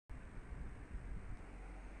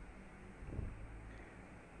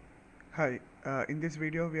Hi, in this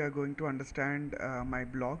video we are going to understand my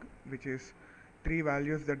blog, which is 3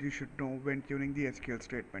 values that you should know when tuning the SQL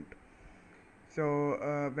statement.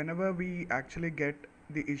 So whenever we actually get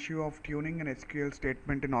the issue of tuning an SQL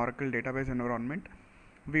statement in Oracle database environment,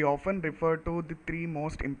 we often refer to the 3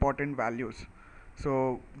 most important values.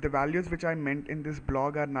 So the values which I meant in this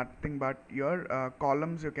blog are nothing but your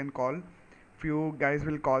columns, you can call. Few guys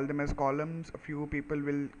will call them as columns, a few people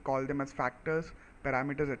will call them as factors,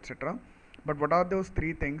 parameters, etc. But what are those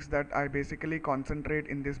 3 things that I basically concentrate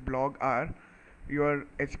in this blog are your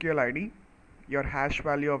SQL ID, your hash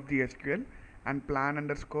value of the SQL, and plan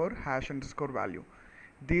underscore hash underscore value.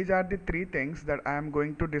 These are the 3 things that I am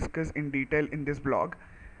going to discuss in detail in this blog.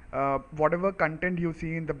 Whatever content you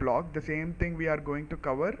see in the blog, the same thing we are going to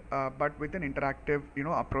cover, but with an interactive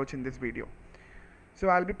approach in this video. So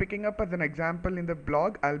I'll be picking up as an example in the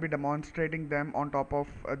blog. I'll be demonstrating them on top of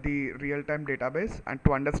the real-time database, and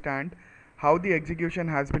to understand how the execution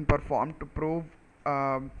has been performed to prove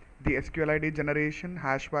the SQL ID generation,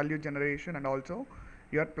 hash value generation, and also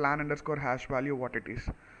your plan underscore hash value, what it is.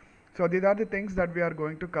 So these are the things that we are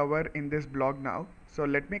going to cover in this blog now. So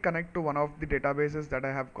let me connect to one of the databases that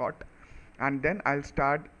I have got, and then I'll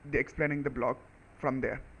start explaining the blog from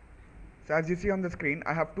there. So as you see on the screen,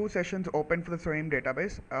 I have 2 sessions open for the same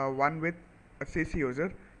database, one with a sys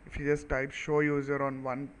user. If you just type show user on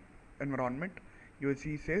one environment, you will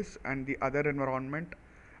see sys, and the other environment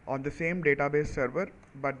on the same database server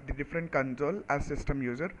but the different console as system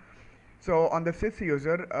user. So on the sys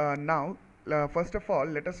user, first of all,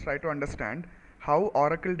 let us try to understand how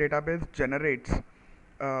Oracle database generates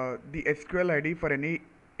the SQL ID for any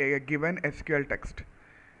given SQL text.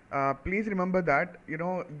 Please remember that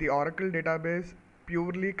the Oracle database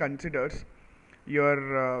purely considers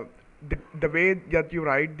your the way that you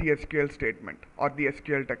write the SQL statement or the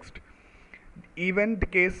SQL text. Even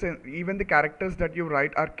the characters that you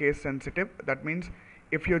write are case sensitive. That means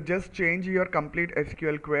if you just change your complete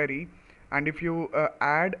SQL query, and if you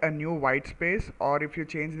add a new white space, or if you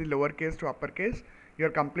change the lowercase to uppercase, your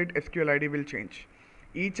complete SQL ID will change.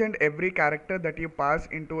 Each and every character that you pass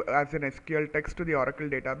into as an SQL text to the Oracle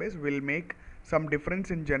database will make some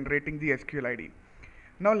difference in generating the SQL ID.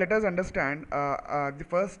 Now let us understand the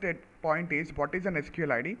first point is what is an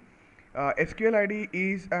SQL ID. SQL ID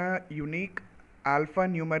is a unique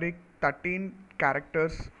alphanumeric 13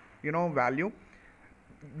 characters value,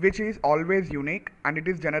 which is always unique, and it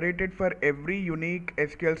is generated for every unique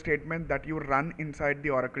SQL statement that you run inside the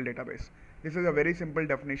Oracle database. This is a very simple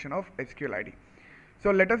definition of SQL ID. So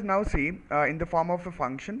let us now see in the form of a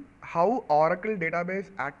function how Oracle database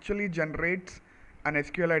actually generates an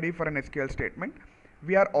SQL ID for an SQL statement.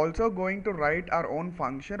 We are also going to write our own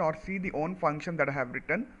function or see the own function that I have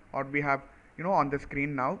written, or we have on the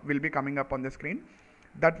screen now, will be coming up on the screen,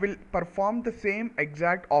 that will perform the same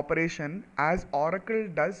exact operation as Oracle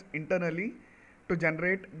does internally to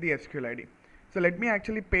generate the SQL ID. So let me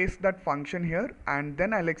actually paste that function here, and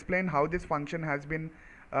then I'll explain how this function has been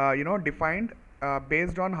defined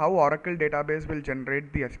based on how Oracle database will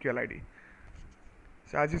generate the SQL ID.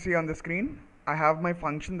 So as you see on the screen, I have my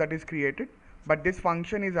function that is created, but this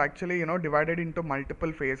function is actually divided into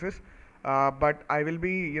multiple phases, but I will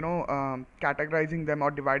be categorizing them or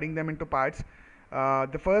dividing them into parts.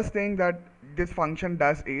 The first thing that this function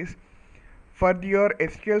does is, for your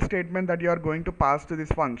SQL statement that you are going to pass to this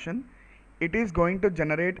function, it is going to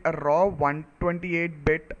generate a raw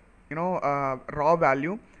 128-bit raw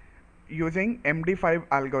value using MD5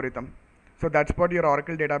 algorithm. So that's what your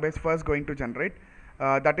Oracle database first going to generate.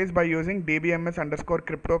 That is by using dbms underscore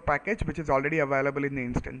crypto package, which is already available in the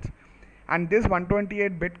instance. And this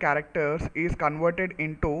 128-bit characters is converted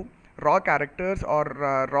into raw characters, or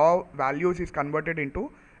raw values is converted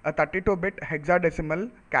into a 32-bit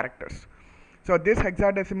hexadecimal characters. So this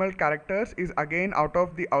hexadecimal characters is again out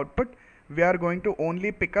of the output. We are going to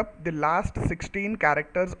only pick up the last 16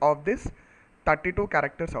 characters of this 32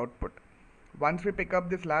 characters output. Once we pick up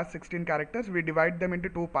this last 16 characters, we divide them into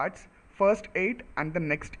 2 parts, first 8 and the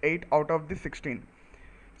next 8 out of the 16.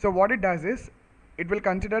 So what it does is, it will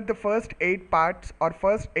consider the first 8 parts or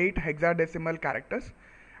first 8 hexadecimal characters,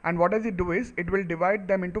 and what does it do is, it will divide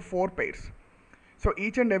them into 4 pairs. So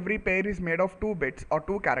each and every pair is made of 2 bits or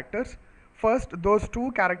 2 characters. First, those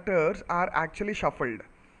 2 characters are actually shuffled.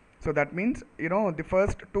 So that means the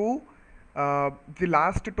first 2, the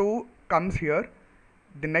last 2 comes here,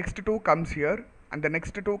 the next 2 comes here, and the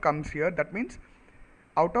next 2 comes here. That means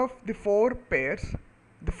out of the 4 pairs,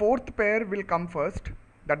 the 4th pair will come first.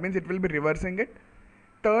 That means it will be reversing it.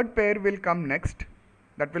 3rd pair will come next.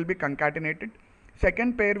 That will be concatenated.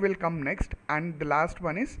 2nd pair will come next, and the last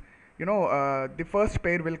one is the first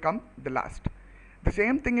pair will come the last. The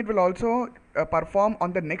same thing it will also perform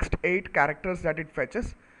on the next 8 characters that it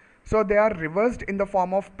fetches. So they are reversed in the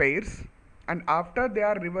form of pairs, and after they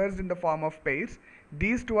are reversed in the form of pairs,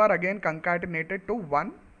 these two are again concatenated to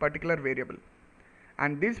one particular variable,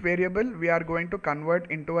 and this variable we are going to convert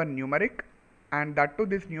into a numeric, and that too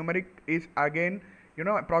this numeric is again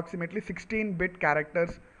approximately 16-bit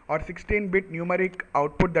characters or 16-bit numeric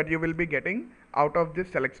output that you will be getting out of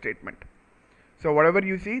this select statement. So whatever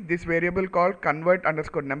you see, this variable called convert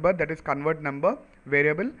underscore number, that is convert number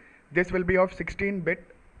variable, this will be of 16-bit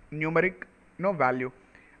numeric value,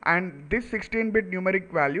 and this 16-bit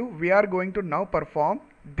numeric value we are going to now perform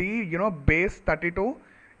the base 32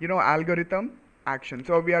 algorithm action.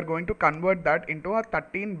 So we are going to convert that into a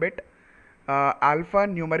 13-bit alpha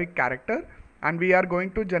numeric character, and we are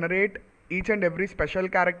going to generate each and every special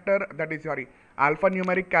character, that is alpha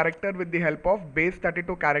numeric character, with the help of base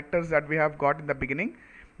 32 characters that we have got in the beginning.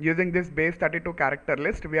 Using this base 32 character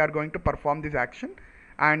list, we are going to perform this action,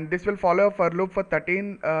 and this will follow a for loop for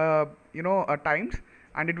 13 times,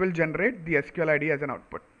 and it will generate the SQL ID as an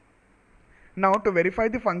output. Now to verify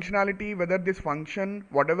the functionality, whether this function,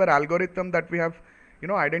 whatever algorithm that we have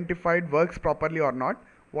identified, works properly or not,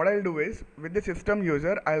 what I'll do is, with the system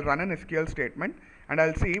user, I'll run an SQL statement and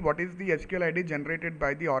I'll see what is the SQL ID generated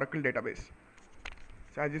by the Oracle database.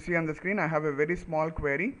 So as you see on the screen, I have a very small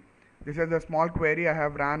query. This is a small query I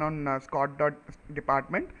have ran on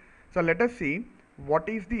scott.department. So let us see what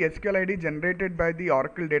is the SQL ID generated by the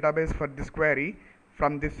Oracle database for this query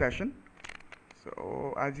from this session.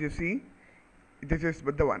 So as you see, this is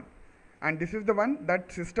the one, and this is the one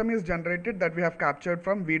that system is generated that we have captured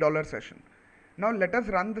from $v session. Now let us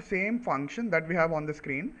run the same function that we have on the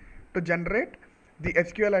screen to generate the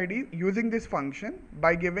SQL ID using this function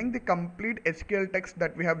by giving the complete SQL text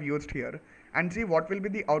that we have used here, and see what will be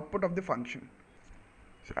the output of the function.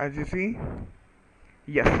 So as you see,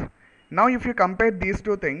 yes, now if you compare these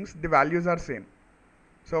two things, the values are same.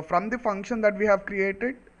 So from the function that we have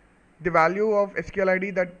created, the value of SQL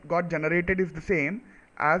ID that got generated is the same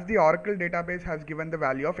as the Oracle database has given the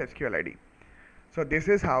value of SQL ID. So this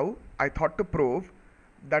is how I thought to prove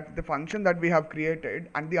that the function that we have created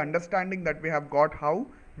and the understanding that we have got how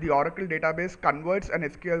the Oracle database converts an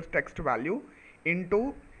SQL text value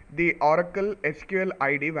into the Oracle SQL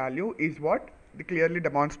ID value is what they clearly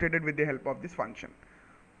demonstrated with the help of this function.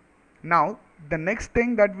 Now the next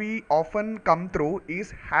thing that we often come through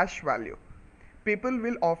is hash value. People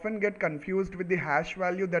will often get confused with the hash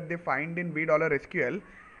value that they find in $SQL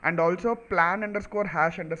and also plan underscore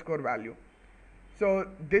hash underscore value. So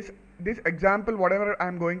this example, whatever I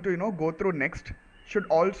am going to go through next, should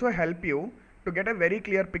also help you to get a very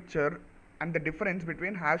clear picture and the difference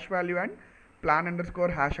between hash value and plan underscore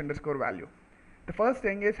hash underscore value. The first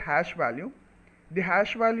thing is hash value. The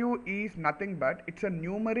hash value is nothing but it's a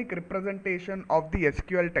numeric representation of the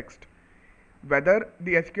SQL text. Whether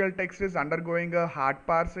the SQL text is undergoing a hard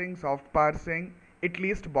parsing, soft parsing, it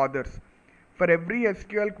least bothers. For every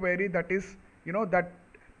SQL query that is, that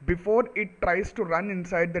before it tries to run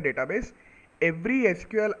inside the database, every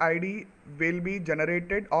SQL ID will be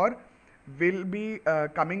generated or will be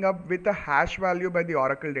coming up with a hash value by the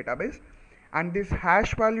Oracle database, and this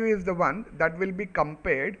hash value is the one that will be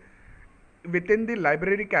compared within the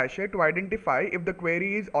library cache to identify if the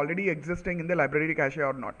query is already existing in the library cache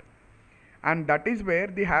or not. And that is where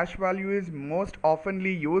the hash value is most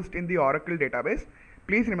oftenly used in the Oracle database.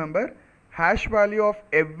 Please remember, hash value of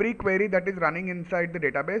every query that is running inside the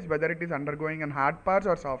database, whether it is undergoing an hard parse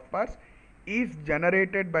or soft parse, is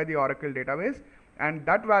generated by the Oracle database, and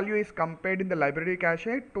that value is compared in the library cache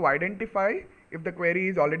to identify if the query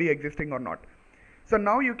is already existing or not. So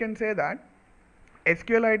now you can say that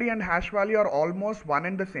SQL ID and hash value are almost one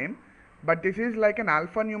and the same, but this is like an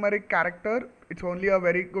alphanumeric character. It's only a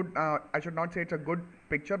very good, I should not say it's a good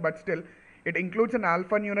picture, but still it includes an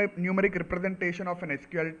alphanumeric representation of an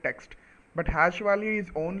SQL text. But hash value is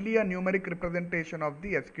only a numeric representation of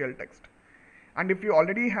the SQL text. And if you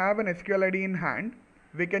already have an SQL ID in hand,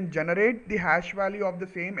 we can generate the hash value of the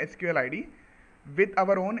same SQL ID with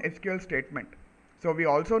our own SQL statement. So we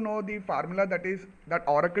also know the formula that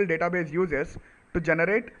Oracle database uses to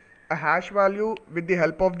generate a hash value with the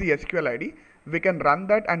help of the SQL ID. We can run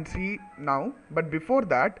that and see now, but before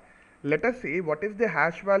that, let us see what is the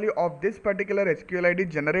hash value of this particular SQL ID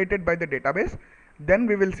generated by the database. Then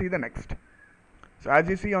we will see the next. So as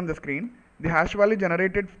you see on the screen, the hash value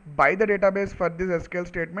generated by the database for this SQL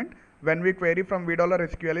statement when we query from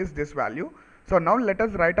 $SQL is this value. So now let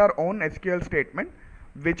us write our own SQL statement,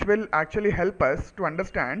 which will actually help us to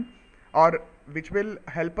understand, or which will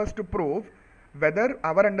help us to prove whether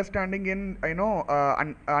our understanding in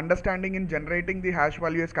understanding in generating the hash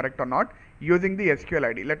value is correct or not using the SQL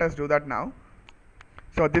ID. Let us do that now.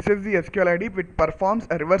 So this is the SQL ID which performs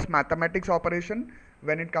a reverse mathematics operation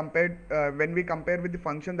when we compare with the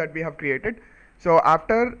function that we have created. So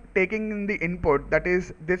after taking in the input, that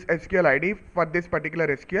is this SQL ID for this particular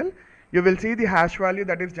SQL, you will see the hash value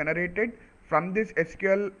that is generated from this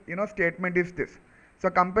SQL statement is this. So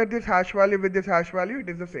compare this hash value with this hash value, it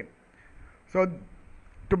is the same. So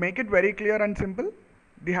to make it very clear and simple,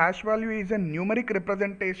 the hash value is a numeric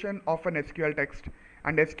representation of an SQL text,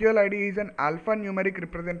 and SQL ID is an alphanumeric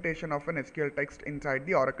representation of an SQL text inside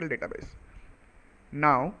the Oracle database.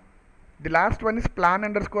 Now, the last one is plan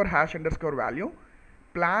underscore hash underscore value.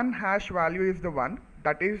 Plan hash value is the one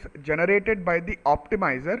that is generated by the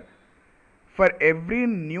optimizer for every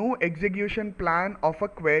new execution plan of a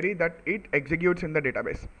query that it executes in the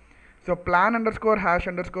database. So plan underscore hash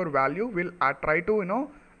underscore value will try to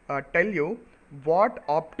tell you what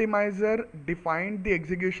optimizer defined the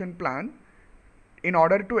execution plan in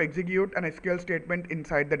order to execute an SQL statement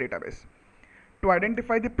inside the database. To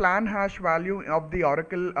identify the plan hash value of the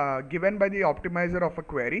Oracle given by the optimizer of a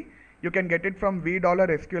query, you can get it from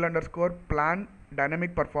v$sql underscore plan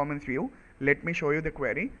dynamic performance view. Let me show you the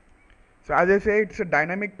query. So as I say, it's a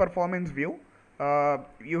dynamic performance view.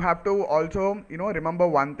 You have to also remember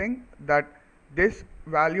one thing, that this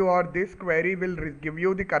value or this query will give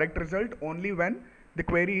you the correct result only when the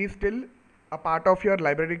query is still a part of your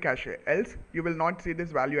library cache, else you will not see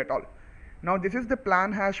this value at all. Now this is the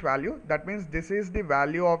plan hash value. That means this is the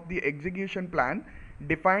value of the execution plan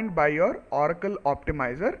defined by your Oracle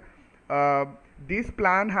optimizer. This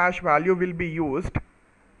plan hash value will be used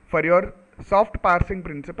for your soft parsing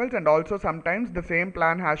principles, and also sometimes the same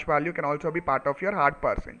plan hash value can also be part of your hard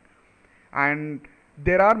parsing. And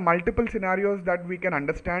there are multiple scenarios that we can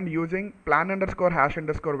understand using plan underscore hash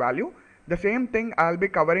underscore value. The same thing I'll be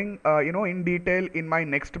covering in detail in my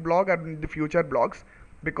next blog and in the future blogs,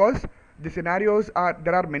 because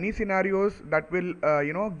there are many scenarios that will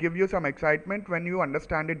give you some excitement when you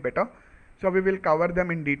understand it better. So we will cover them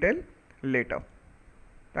in detail later.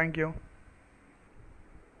 Thank you.